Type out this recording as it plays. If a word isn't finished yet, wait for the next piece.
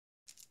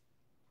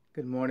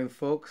Good morning,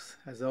 folks.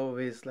 As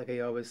always, like I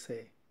always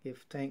say,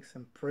 give thanks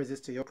and praises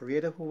to your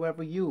Creator,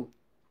 whoever you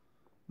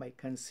might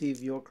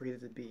conceive your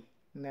Creator to be.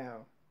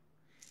 Now,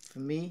 for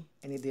me,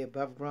 any day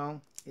above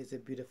ground is a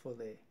beautiful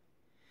day.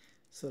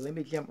 So let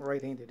me jump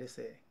right into this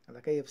day.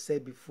 Like I have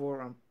said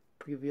before on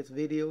previous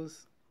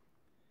videos,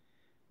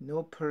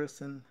 no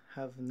person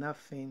have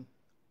nothing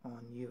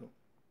on you.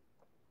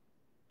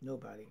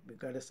 Nobody,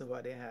 regardless of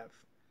what they have.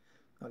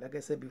 Now, like I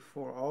said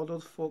before, all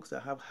those folks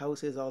that have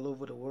houses all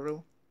over the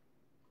world,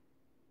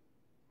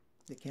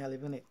 they can't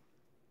live in it.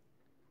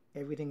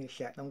 Everything is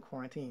shut down,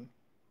 quarantine.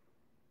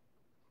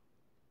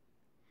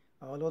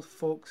 All those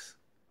folks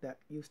that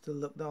used to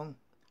look down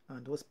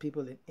on those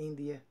people in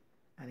India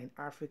and in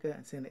Africa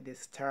and saying that they're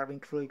starving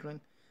children,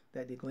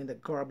 that they go in the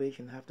garbage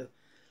and have to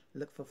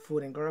look for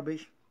food in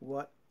garbage,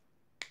 what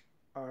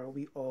are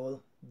we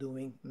all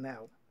doing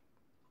now?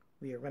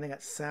 We are running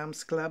at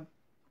Sam's Club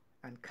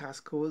and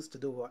Costco's to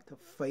do what? To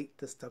fight,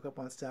 to stock up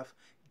on stuff,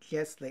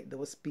 just like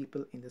those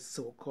people in the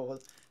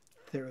so-called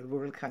third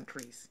world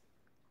countries.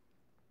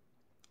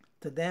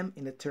 To them,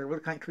 in the third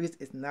world countries,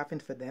 it's nothing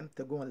for them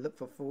to go and look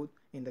for food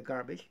in the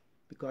garbage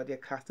because they're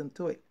accustomed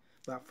to it.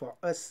 But for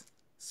us,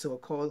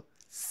 so-called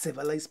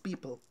civilized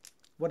people,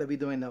 what are we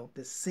doing now?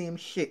 The same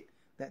shit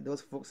that those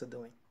folks are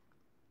doing.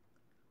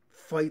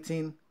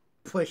 Fighting,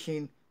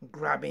 pushing,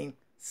 grabbing,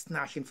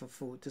 snatching for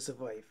food to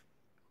survive.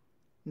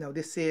 Now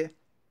they say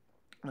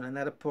on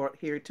another part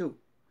here too,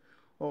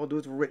 all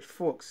those rich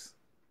folks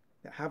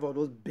that have all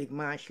those big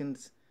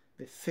mansions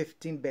with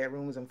 15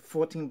 bedrooms and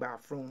 14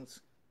 bathrooms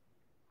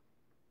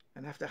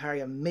and have to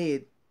hire a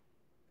maid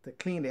to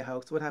clean their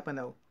house. What happened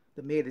now?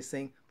 The maid is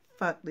saying,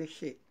 fuck this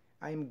shit.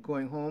 I'm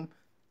going home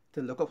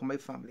to look up for my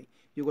family.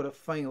 You gotta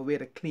find a way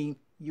to clean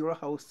your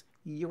house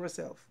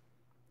yourself.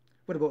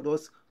 What about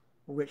those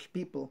rich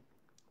people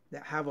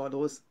that have all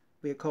those,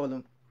 we call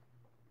them,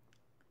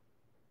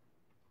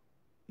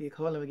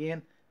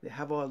 again, they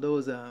have all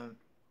those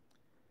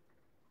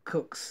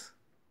cooks,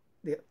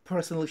 their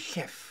personal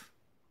chef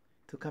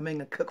to come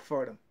in and cook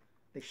for them.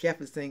 The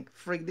chef is saying,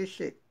 freak this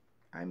shit.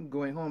 I'm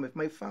going home with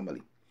my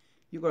family.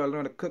 You gotta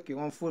learn to cook your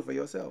own food for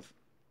yourself.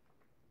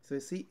 So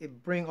you see,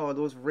 it brings all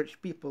those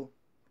rich people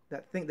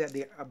that think that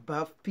they're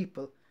above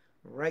people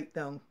right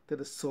down to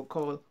the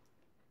so-called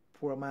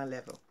poor man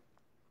level.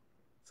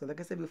 So like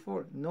I said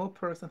before, no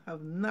person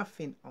have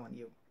nothing on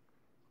you.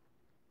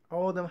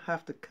 All of them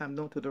have to come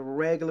down to the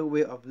regular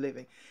way of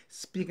living.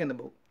 Speaking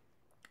about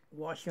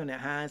washing your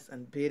hands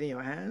and bathing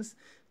your hands,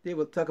 they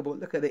will talk about,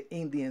 look at the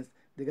Indians,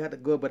 they got to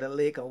go by the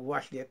lake and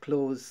wash their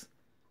clothes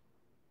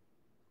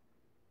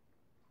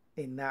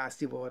in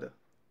nasty water,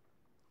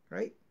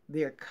 right?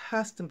 They're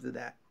accustomed to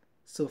that.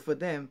 So for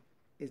them,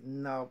 it's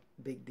no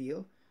big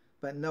deal.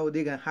 But now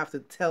they're going to have to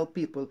tell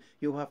people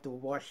you have to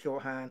wash your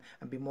hand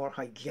and be more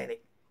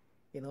hygienic.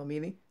 You know what I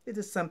mean? It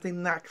is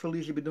something natural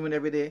you should be doing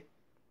every day.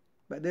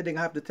 But they're going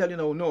to have to tell you,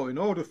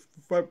 no,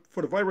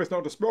 for the virus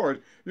not to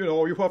spread,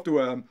 you have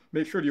to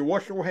make sure you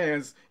wash your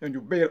hands and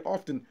you bathe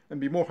often and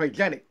be more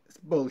hygienic. It's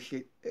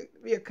bullshit.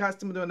 We're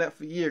accustomed to doing that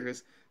for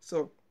years.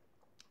 So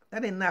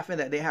that ain't nothing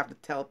that they have to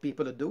tell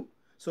people to do.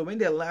 So when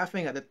they're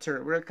laughing at the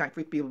third world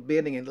country people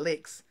bathing in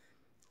lakes,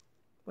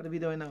 what are we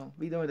doing now?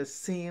 We doing the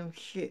same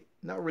shit.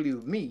 Not really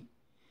with me.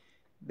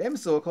 Them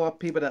so-called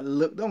people that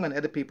look down on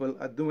other people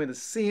are doing the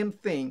same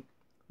thing,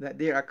 that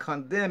they are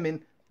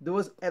condemning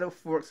those other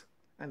folks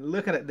and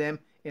looking at them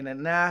in a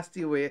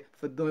nasty way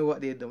for doing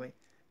what they're doing.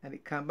 And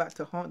it come back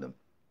to haunt them.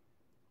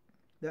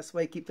 That's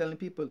why I keep telling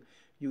people,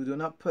 you do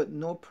not put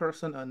no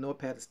person on no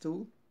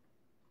pedestal.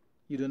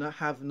 You do not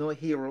have no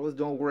heroes.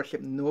 Don't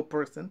worship no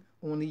person,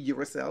 only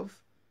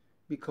yourself.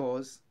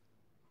 Because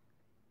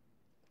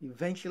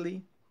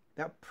eventually,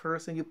 that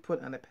person you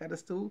put on a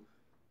pedestal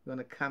going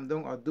to come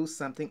down or do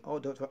something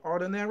out of the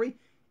ordinary.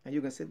 And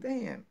you're going to say,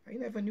 damn, I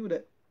never knew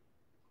that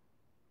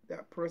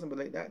person was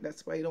like that.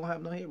 That's why you don't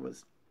have no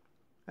heroes.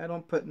 I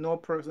don't put no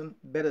person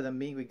better than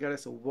me,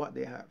 regardless of what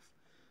they have.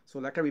 So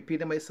like I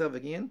repeated myself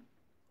again,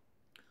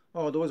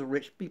 all those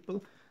rich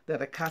people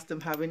that are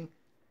accustomed having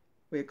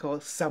what you call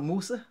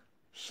samosa,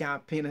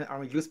 champagne and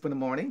orange juice in the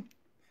morning,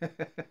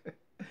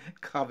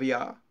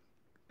 caviar,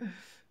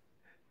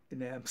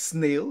 and,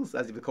 snails,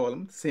 as you call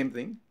them, same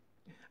thing,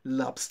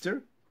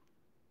 lobster.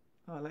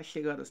 Oh, that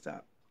shit gotta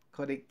stop.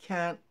 Because they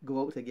can't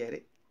go out to get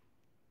it.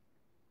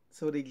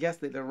 So they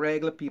just like the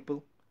regular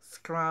people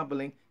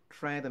scrambling,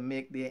 trying to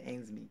make their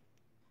ends meet.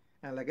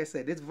 And like I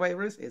said, this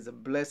virus is a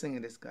blessing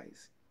in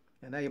disguise.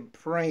 And I am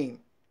praying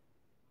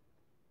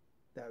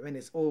that when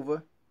it's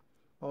over,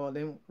 all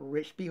them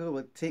rich people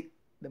will take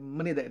the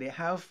money that they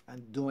have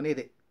and donate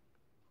it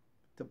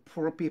to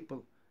poor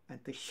people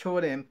and to show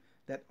them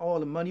that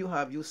all the money you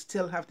have, you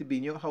still have to be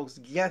in your house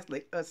just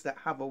like us that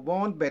have a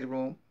one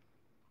bedroom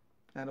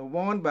and a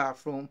one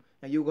bathroom,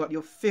 and you got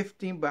your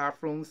 15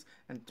 bathrooms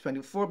and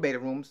 24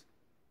 bedrooms,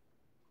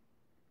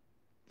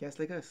 just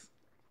like us.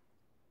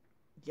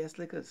 Just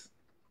like us.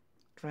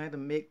 Trying to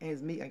make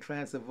ends meet and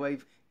trying to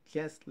survive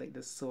just like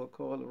the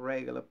so-called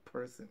regular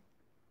person.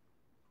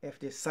 If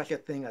there's such a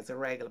thing as a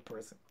regular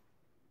person.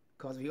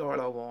 because we all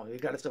are one. You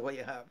got to stop what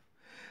you have.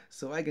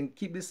 So I can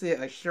keep this here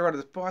as short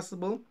as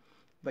possible,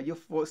 but you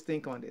folks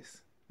think on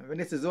this. And when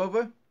this is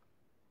over,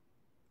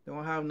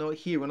 don't have no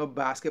hero, no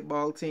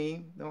basketball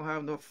team, don't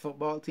have no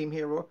football team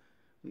hero.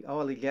 We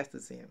all are just the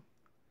same.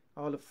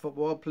 All the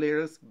football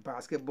players,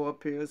 basketball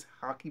players,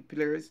 hockey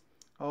players,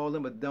 all of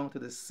them are down to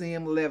the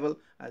same level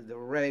as the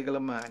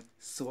regular man,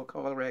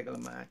 so-called regular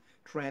man,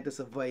 trying to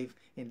survive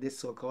in this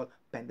so-called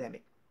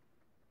pandemic.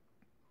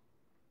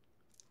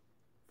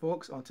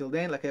 Folks, until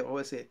then, like I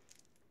always say,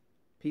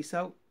 peace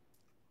out,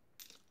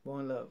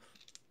 one love.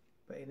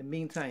 But in the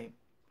meantime,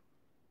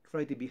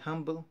 try to be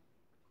humble,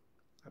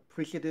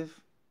 appreciative,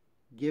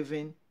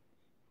 giving,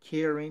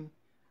 caring,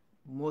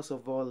 most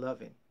of all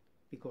loving.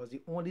 Because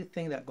the only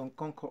thing that gonna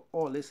conquer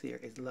all this here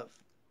is love.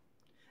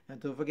 And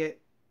don't forget,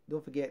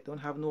 don't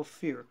have no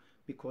fear,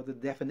 because the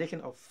definition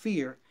of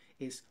fear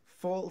is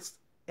false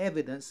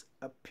evidence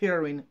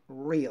appearing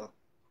real.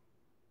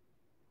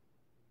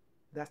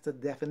 That's the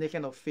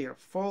definition of fear.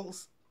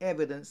 False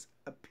evidence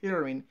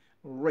appearing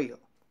real.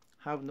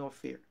 Have no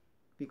fear,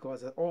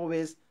 because as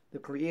always, the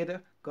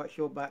Creator got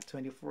your back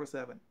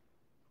 24/7.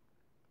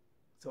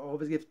 So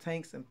always give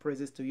thanks and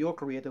praises to your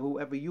Creator,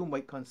 whoever you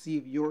might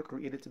conceive your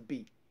Creator to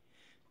be.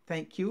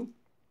 Thank you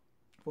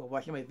for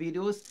watching my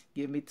videos.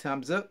 Give me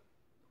thumbs up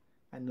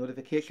and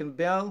notification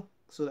bell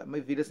so that my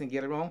videos can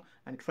get around,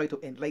 and try to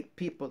enlighten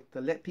people, to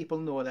let people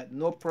know that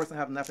no person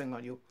have nothing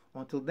on you.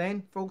 Until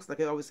then, folks, like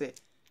I always say,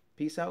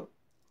 peace out,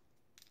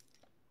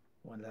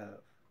 one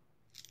love.